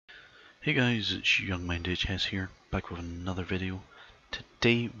Hey guys, it's Youngmind HS here, back with another video.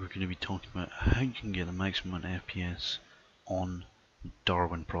 Today we're going to be talking about how you can get the maximum FPS on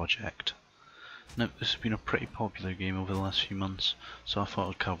Darwin project. Now this has been a pretty popular game over the last few months, so I thought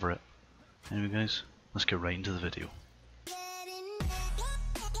I'd cover it. Anyway guys, let's get right into the video.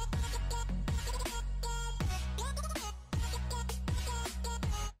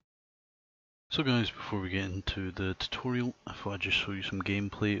 So guys, before we get into the tutorial, I thought I'd just show you some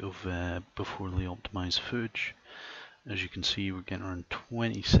gameplay of beforely optimized footage. As you can see, we're getting around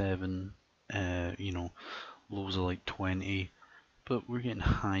 27, lows are like 20, but we're getting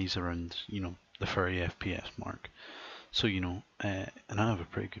highs around, the 30 FPS mark. So, and I have a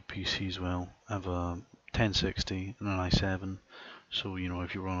pretty good PC as well. I have a 1060 and an i7, so,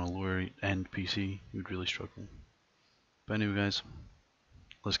 if you're on a lower end PC, you'd really struggle. But anyway guys,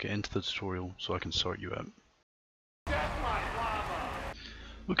 let's get into the tutorial so I can sort you out.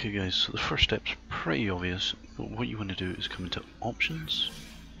 Okay guys, so the first step's pretty obvious, but what you want to do is come into Options,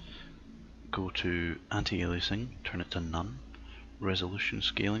 go to Anti-Aliasing, turn it to None, Resolution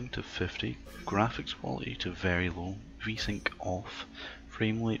Scaling to 50, Graphics Quality to very low, VSync off,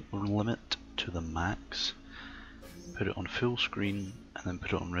 Frame Rate limit to the max, put it on full screen, and then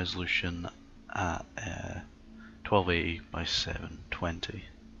put it on resolution at 1280 by 720.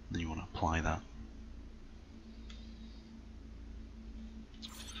 Then you want to apply that.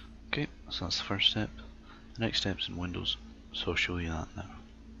 Okay, so that's the first step. The next step's in Windows, so I'll show you that now.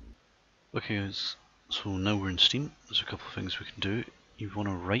 Okay guys, so now we're in Steam. There's a couple of things we can do. You want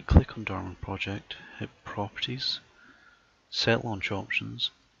to right click on Darwin project, hit Properties, set launch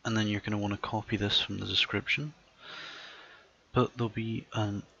options, and then you're going to want to copy this from the description. But there'll be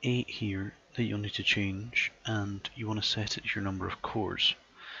an 8 here that you'll need to change, and you want to set it to your number of cores.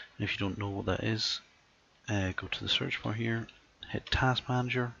 And if you don't know what that is, go to the search bar here, hit Task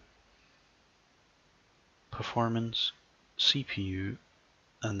Manager, Performance, CPU,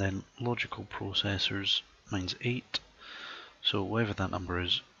 and then Logical Processors. Mine's 8, so whatever that number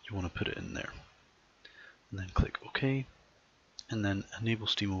is, you want to put it in there. And then click OK, and then enable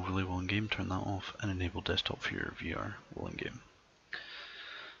Steam Overlay while in game, turn that off, and enable Desktop for your VR while in game.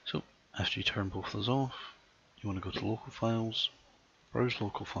 So after you turn both of those off, you want to go to Local Files, browse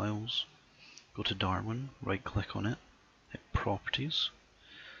Local Files, go to Darwin, right click on it, hit Properties,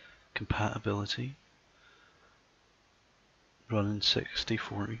 Compatibility, run in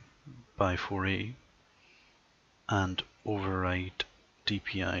 6040 by 480, and override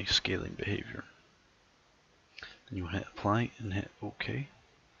DPI scaling behavior. Then you want to hit Apply and hit OK.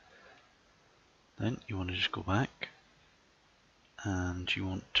 Then you want to just go back and you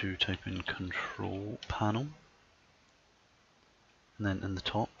want to type in Control Panel, and then in the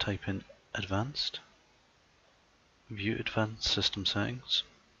top type in Advanced, View Advanced System Settings,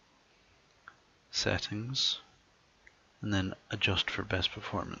 Settings, and then Adjust for best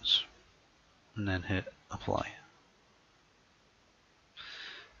performance, and then hit Apply.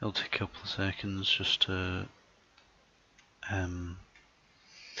 It'll take a couple of seconds just to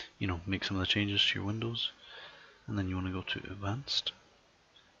make some of the changes to your windows, and then you want to go to Advanced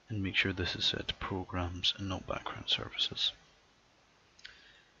and make sure this is set to Programs and not Background Services.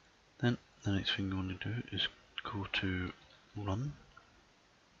 Then the next thing you want to do is go to Run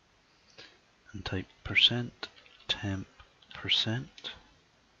and type %temp%,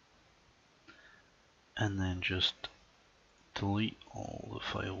 and then just delete all the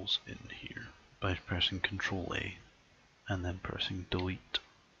files in here by pressing Ctrl A and then pressing delete.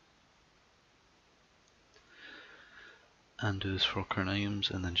 And do this for current items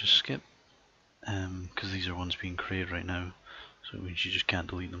and then just skip, because these are ones being created right now, so it means you just can't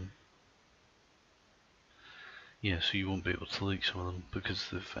delete them. Yeah, so you won't be able to delete some of them because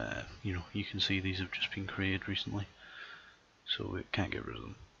they've, you can see these have just been created recently, so it can't get rid of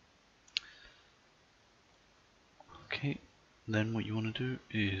them. Okay, then what you want to do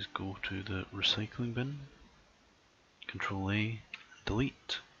is go to the recycling bin, Control A,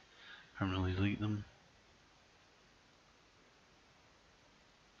 delete, permanently delete them.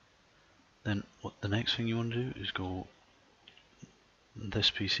 Then what the next thing you want to do is go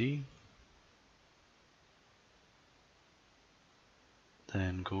this PC,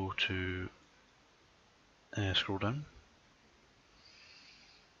 then go to scroll down,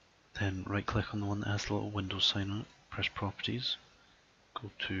 then right click on the one that has the little Windows sign on it, press Properties, go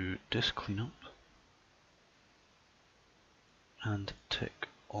to Disk Cleanup, and tick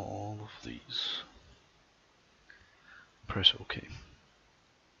all of these. Press OK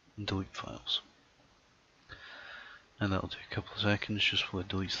and delete files. And that'll take a couple of seconds just while it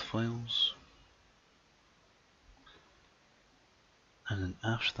deletes the files. And then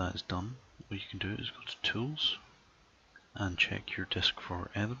after that is done, what you can do is go to Tools and check your disk for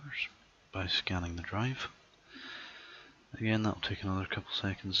errors by scanning the drive. Again, that will take another couple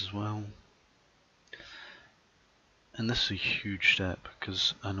seconds as well. And this is a huge step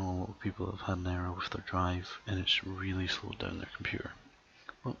because I know a lot of people have had an error with their drive and it's really slowed down their computer.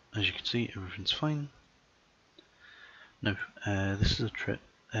 Well, as you can see, everything's fine. Now, this is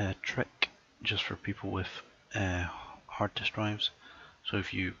a trick just for people with hard disk drives. So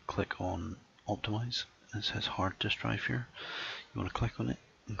if you click on Optimize, and it says hard disk drive here, you want to click on it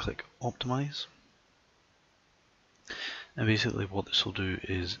and click Optimize. And basically what this will do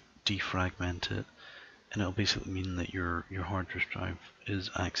is defragment it, and it'll basically mean that your hard disk drive is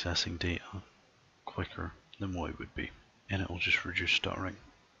accessing data quicker than what it would be, and it will just reduce stuttering.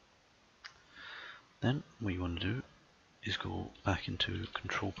 Then what you want to do is go back into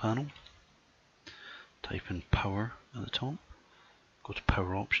Control Panel, type in Power at the top, go to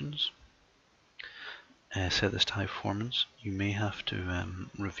Power Options, set this to high performance. You may have to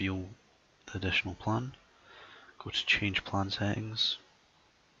reveal the additional plan. Go to Change Plan Settings,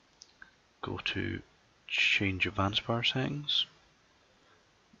 go to Change Advanced Power Settings.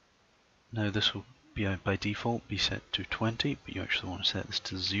 Now this will be by default be set to 20, but you actually want to set this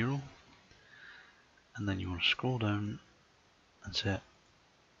to 0. And then you want to scroll down and set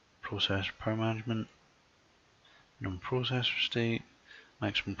Processor Power Management, Minimum Processor State,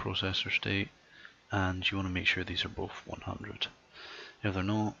 Maximum Processor State, and you want to make sure these are both 100. If they're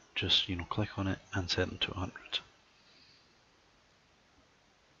not, just click on it and set them to 100.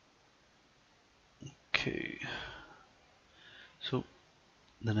 Okay, so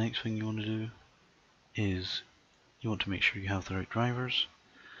the next thing you want to do is you want to make sure you have the right drivers,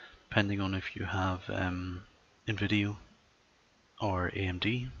 depending on if you have NVIDIA or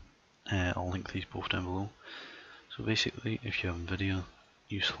AMD. I'll link these both down below. So basically, if you have NVIDIA,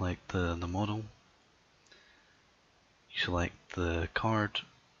 you select the model, you select the card,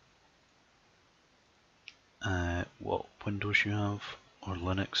 what Windows you have, or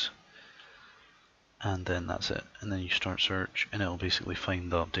Linux, and then that's it. And then you start search and it'll basically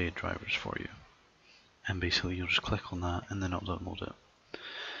find the updated drivers for you. And basically you'll just click on that and then it'll download it.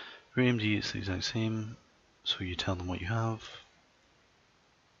 For AMD it's the exact same, so you tell them what you have,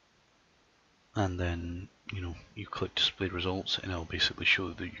 and then you click display results and it'll basically show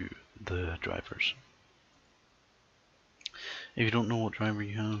the drivers. If you don't know what driver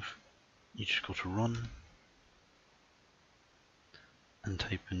you have, you just go to Run and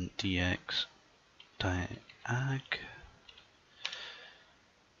type in dx diag.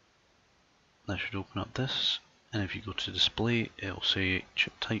 That should open up this, and if you go to display it'll say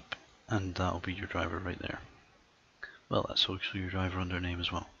chip type, and that'll be your driver right there. Well, that's also your driver under name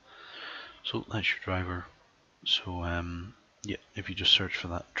as well. So that's your driver. So yeah, if you just search for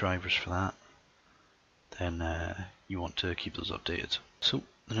that drivers for that, then you want to keep those updated. So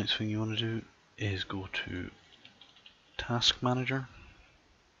the next thing you want to do is go to Task Manager,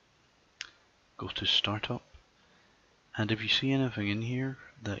 go to Startup, and if you see anything in here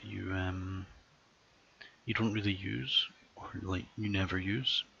that you don't really use, or like you never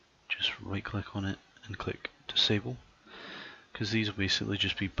use, just right click on it and click Disable, because these will basically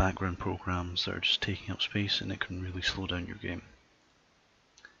just be background programs that are just taking up space and it can really slow down your game.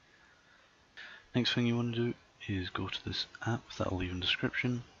 Next thing you want to do is go to this app that I'll leave in the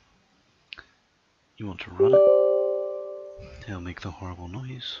description. You want to run it. It'll make the horrible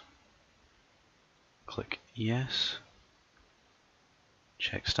noise. Click yes.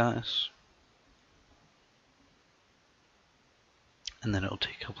 Check status. And then it'll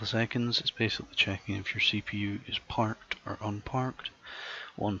take a couple of seconds. It's basically checking if your CPU is parked or unparked.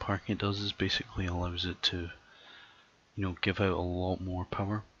 What unparking it does is basically allows it to give out a lot more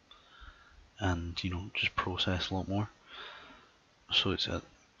power and just process a lot more. So it's a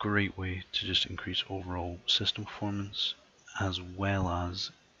great way to just increase overall system performance as well as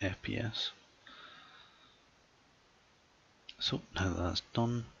FPS. So now that that's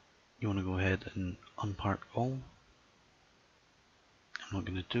done, you want to go ahead and unpark all. I'm not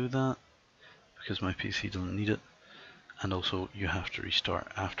going to do that because my PC doesn't need it, and also you have to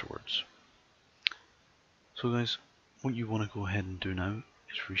restart afterwards. So guys, what you want to go ahead and do now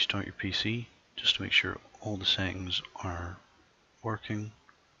is restart your PC just to make sure all the settings are working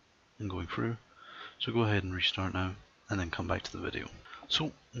and going through. So go ahead and restart now and then come back to the video.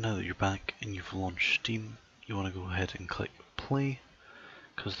 So now that you're back and you've launched Steam, you want to go ahead and click play,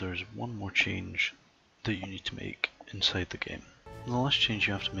 because there's one more change that you need to make inside the game. The last change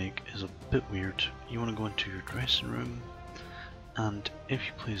you have to make is a bit weird. You want to go into your dressing room, and if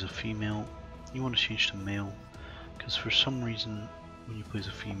you play as a female, you want to change to male, because for some reason when you play as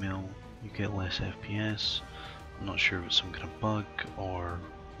a female, you get less FPS. I'm not sure if it's some kind of bug or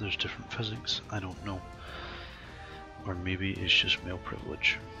there's different physics, I don't know. Or maybe it's just male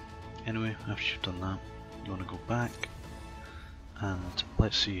privilege. Anyway, after you've done that, you want to go back and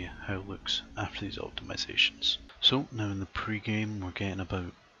let's see how it looks after these optimizations. So now in the pre-game we're getting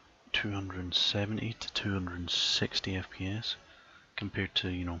about 270 to 260 FPS compared to,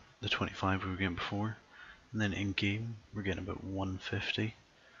 you know, the 25 we were getting before. And then in game we're getting about 150.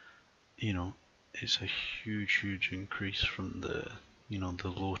 You know, it's a huge increase from the, you know, the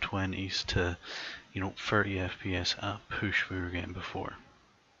low 20s to, you know, 30 FPS at push we were getting before.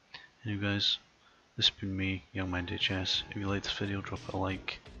 Anyway guys, this has been me, Youngmind HS. If you liked this video, drop it a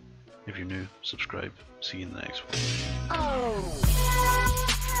like. If you're new, subscribe. See you in the next one.